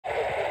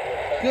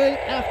Good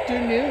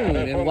afternoon,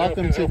 and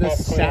welcome to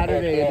this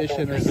Saturday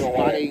edition of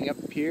Spotting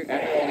up here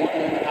at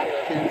Cleveland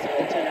Hopkins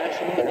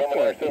International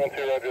Airport.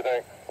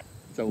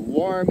 It's a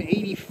warm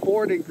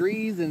 84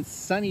 degrees and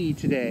sunny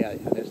today on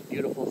this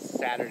beautiful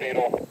Saturday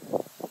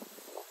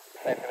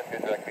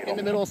in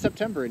the middle of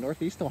September in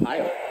Northeast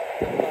Ohio.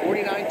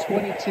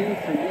 4922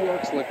 from New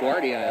York's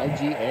LaGuardia,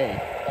 LGA.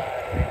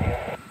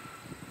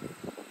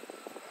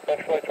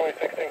 Flight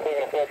 2016,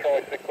 Cleveland approach,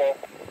 runway 61.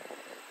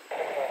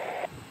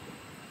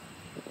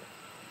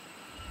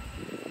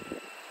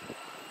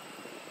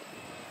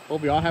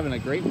 Hope you're all having a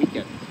great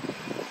weekend.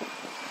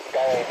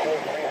 Golly,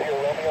 230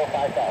 Romeo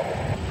 5000.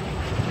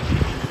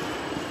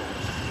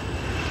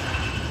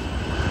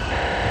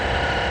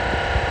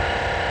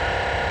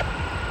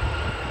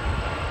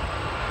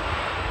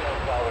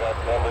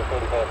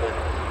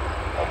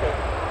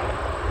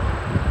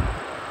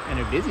 And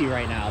they're busy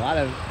right now. A lot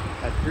of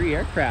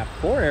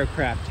four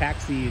aircraft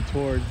taxiing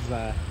towards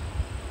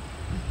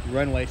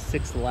runway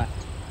 6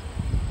 left.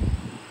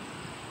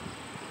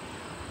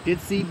 Did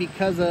see,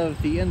 because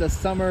of the end of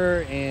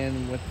summer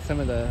and with some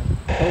of the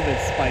COVID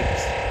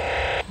spikes,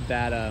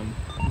 that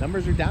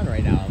numbers are down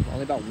right now.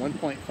 Only about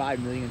 1.5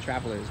 million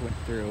travelers went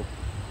through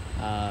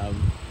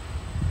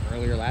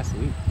earlier last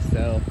week.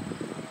 So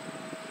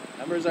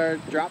numbers are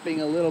dropping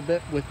a little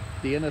bit with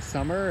the end of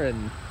summer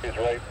and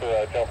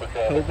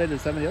COVID and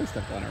some of the other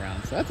stuff going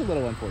around. So that's a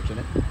little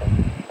unfortunate.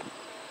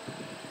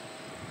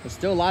 There's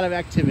still a lot of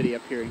activity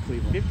up here in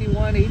Cleveland.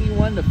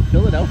 5181 to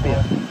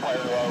Philadelphia.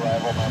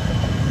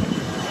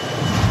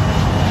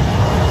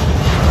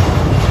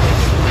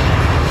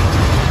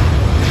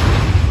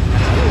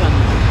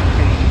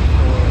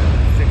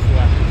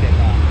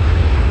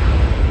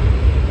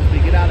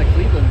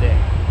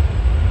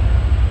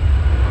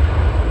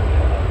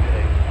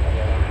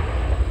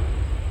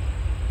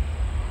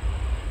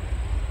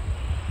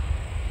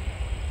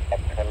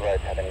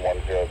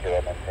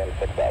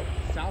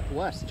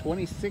 Southwest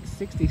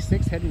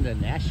 2666 heading to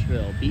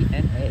Nashville, BNA. I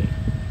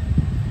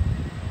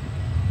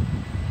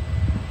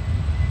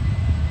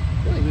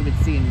feel like we've been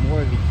seeing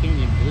more of the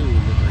Canyon Blue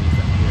liveries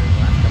up here in the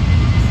last couple of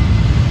weeks.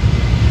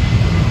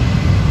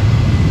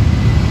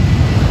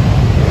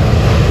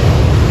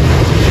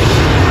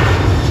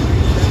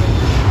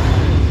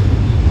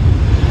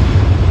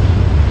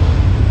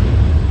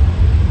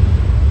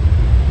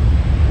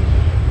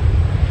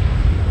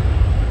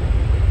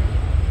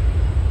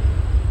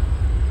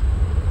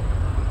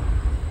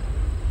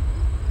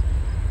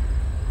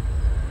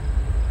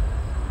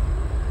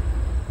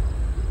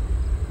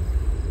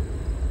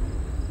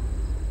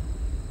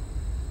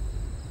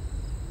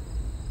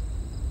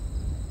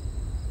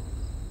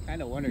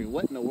 Kind of wondering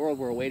what in the world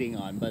we're waiting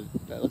on, but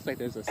it looks like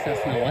there's a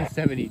Cessna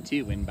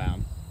 172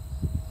 inbound.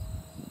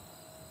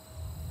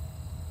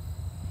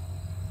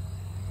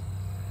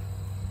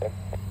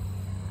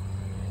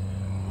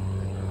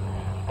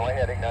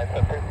 Heading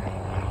 973.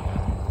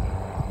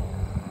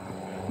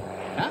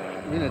 Ah,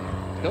 we're gonna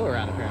go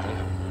around apparently.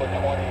 20 is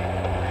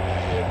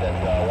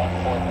at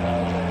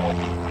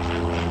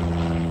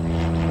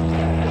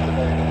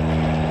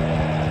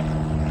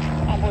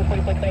 149. Envoy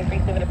 4693,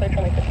 Cleveland approach,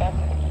 runway 6 off.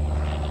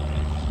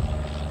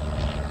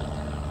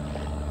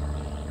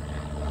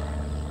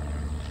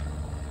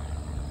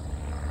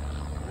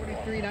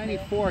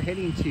 4394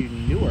 heading to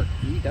Newark,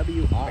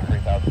 EWR.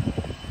 3000.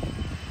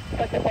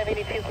 Sector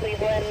 582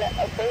 Cleveland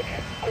approach,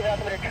 Cleveland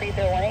altimeter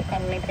 3018,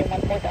 climb and maintain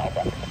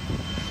 14,000.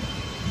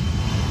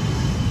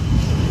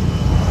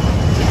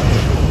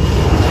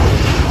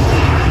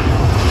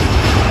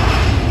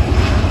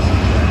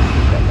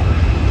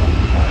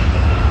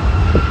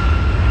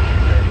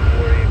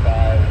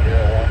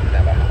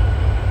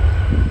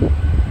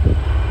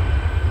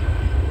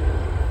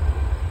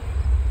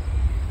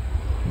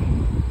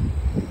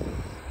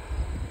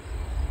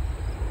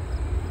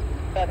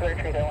 Altimeter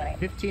 3018.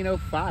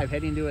 1505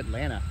 heading to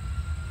Atlanta.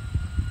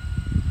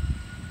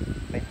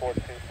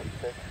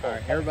 Our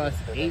Airbus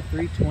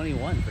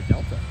A321 for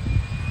Delta.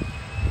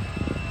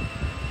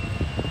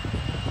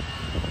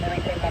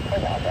 Maintain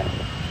 14,000.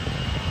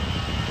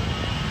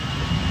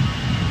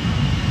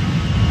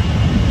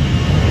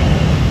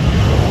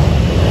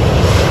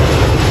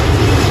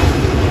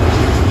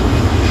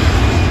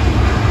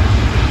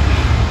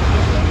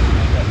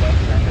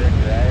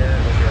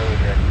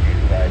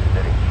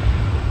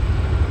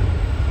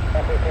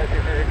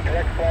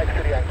 Direct flag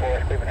city on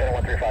course, Cleveland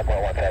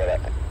 135.1, cover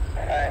that.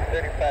 Alright,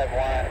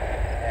 35-1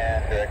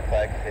 and direct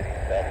flag city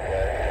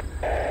southwest.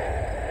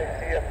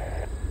 See ya.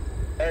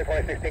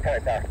 2016,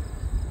 contact tower.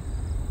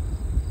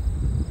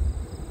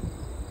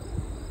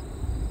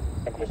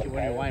 In case you're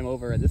wondering why I'm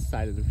over at this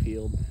side of the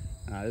field,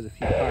 there's a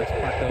few cars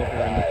parked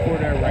over in the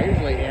corner where I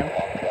usually am.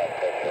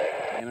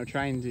 And I'm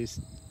trying to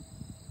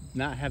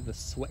not have the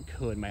sweat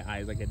go in my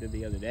eyes like I did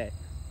the other day.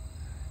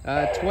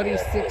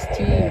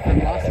 2016 from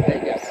Las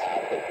Vegas.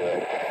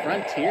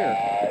 Frontier.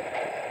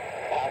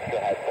 Oscar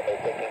has somebody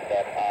thinking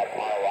that on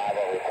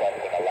arrival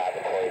requesting a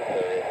laboratory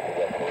service to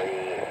the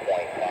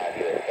 3.5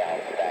 US down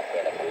back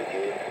in a blue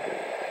juice.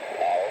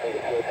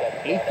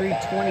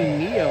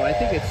 7320 Neo. I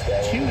think it's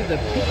to the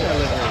Pico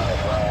livery.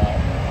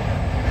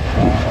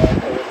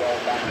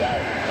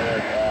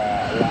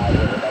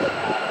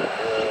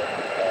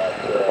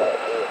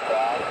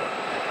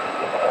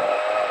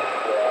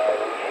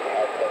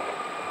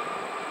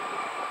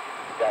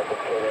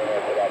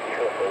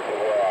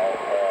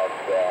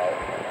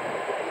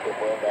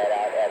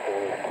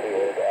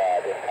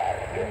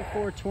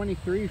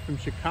 .23 from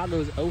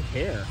Chicago's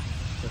O'Hare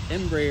with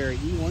Embraer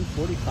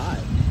E145.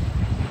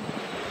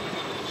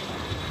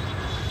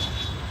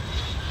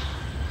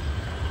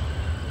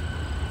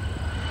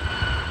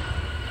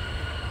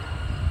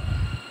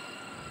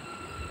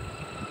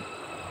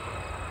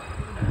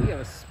 We have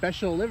a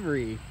special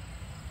livery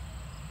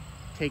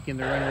taking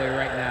the runway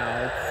right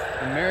now.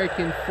 It's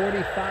American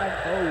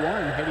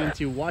 4501 heading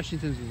to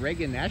Washington's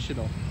Reagan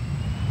National.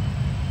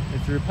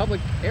 It's the Republic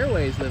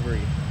Airways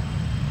livery.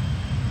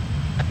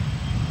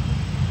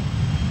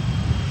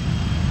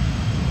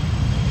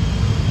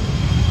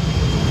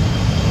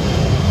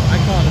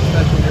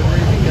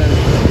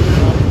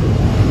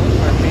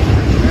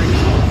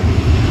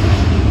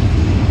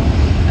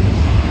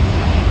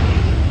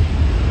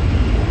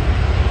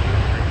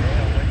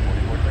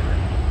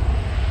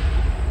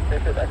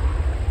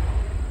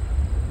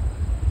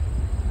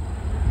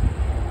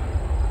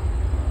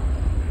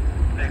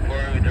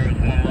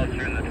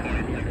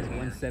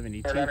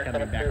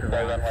 Coming back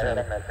around, so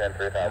looks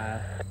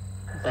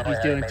like he's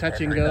doing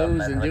touch and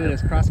goes and doing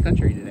his cross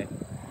country today.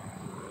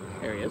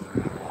 There he is.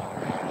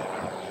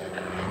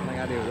 Coming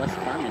out here West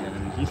Farmington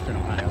in Eastern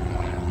Ohio.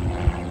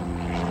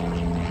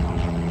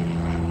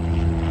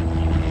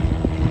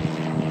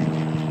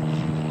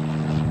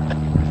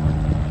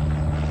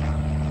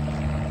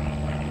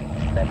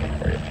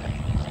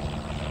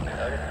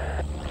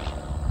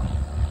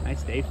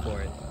 Nice day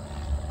for it.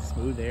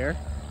 Smooth air.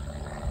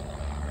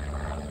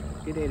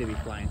 Good day to be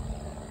flying.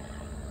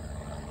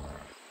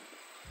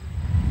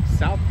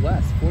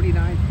 Southwest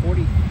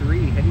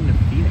 4943 heading to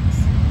Phoenix.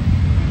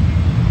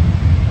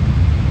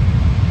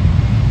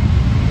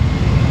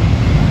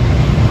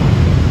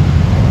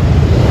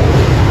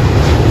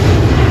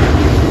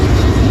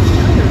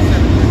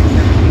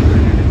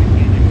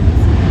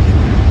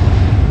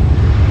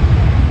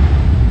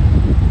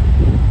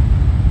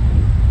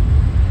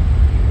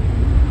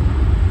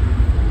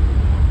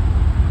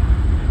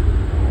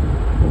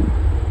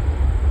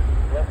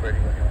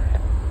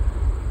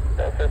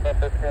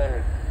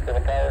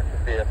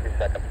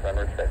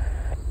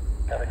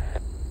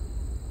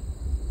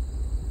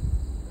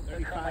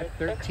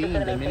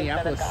 The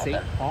Minneapolis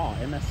St. Paul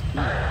MSP.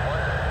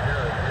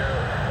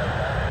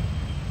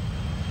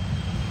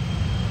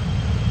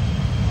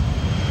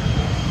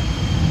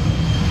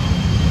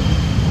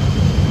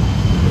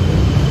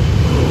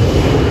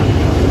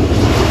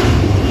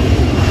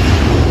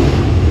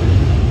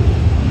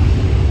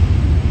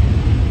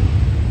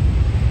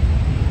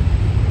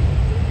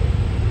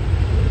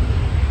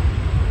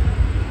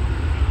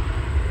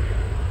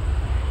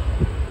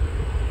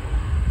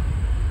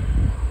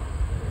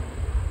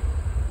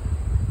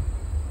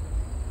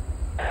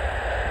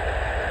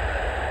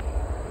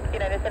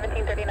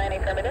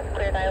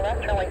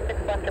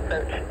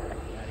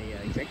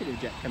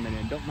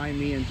 Don't mind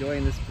me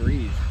enjoying this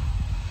breeze.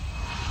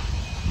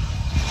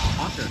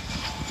 Hawker.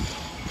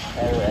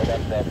 Oh, I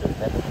got that.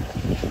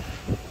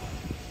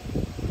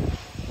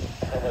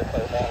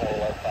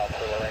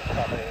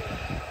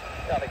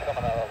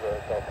 Coming out of the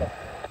Delta.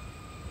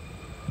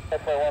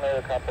 That's my 1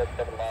 other complex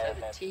 7 miles.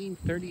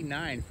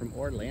 1739 from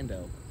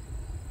Orlando.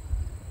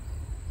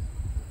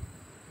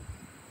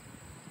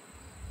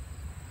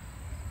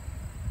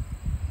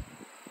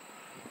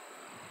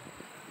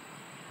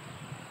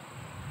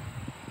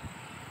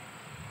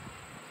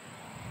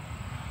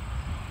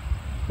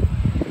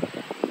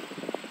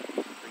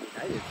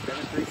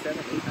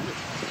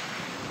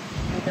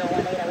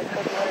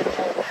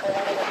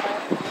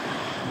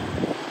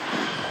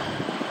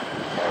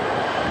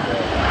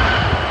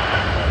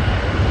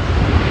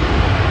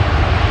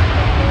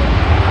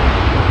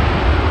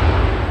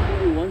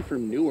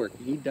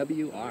 WR. If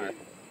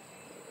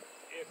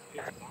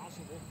it's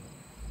possible.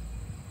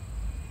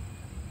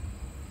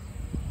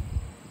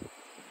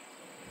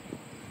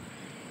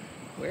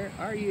 Where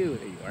are you?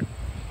 There you are.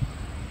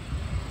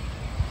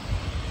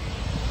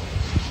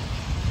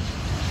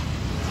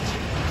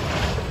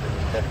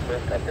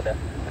 After that.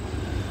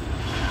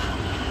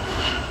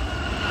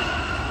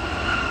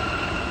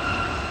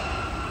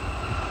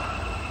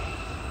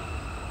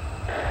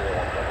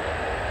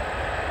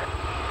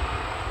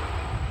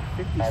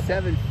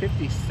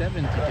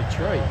 $57.57 to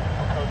Detroit.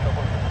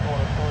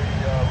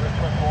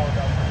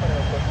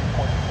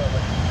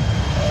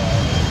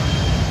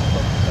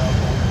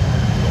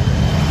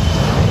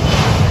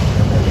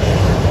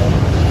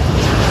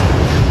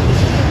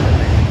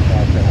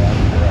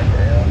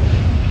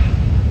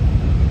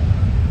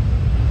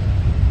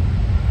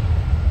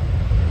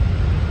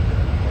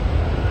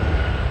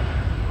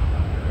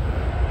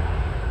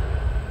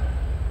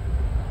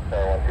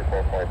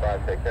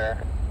 Take care.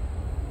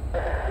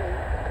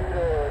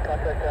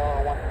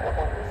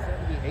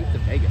 78 to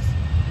Vegas.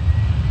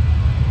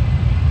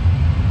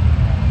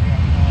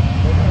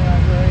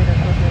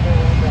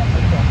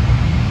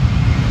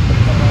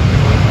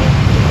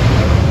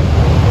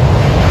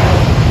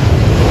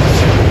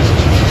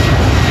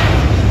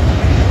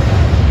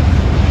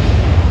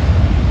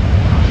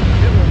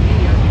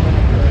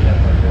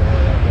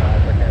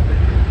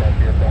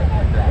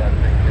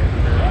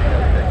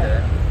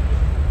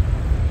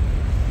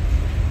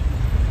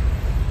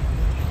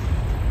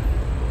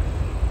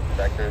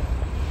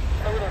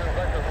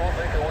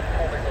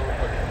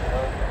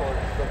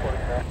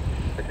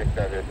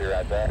 603,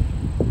 roger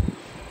that.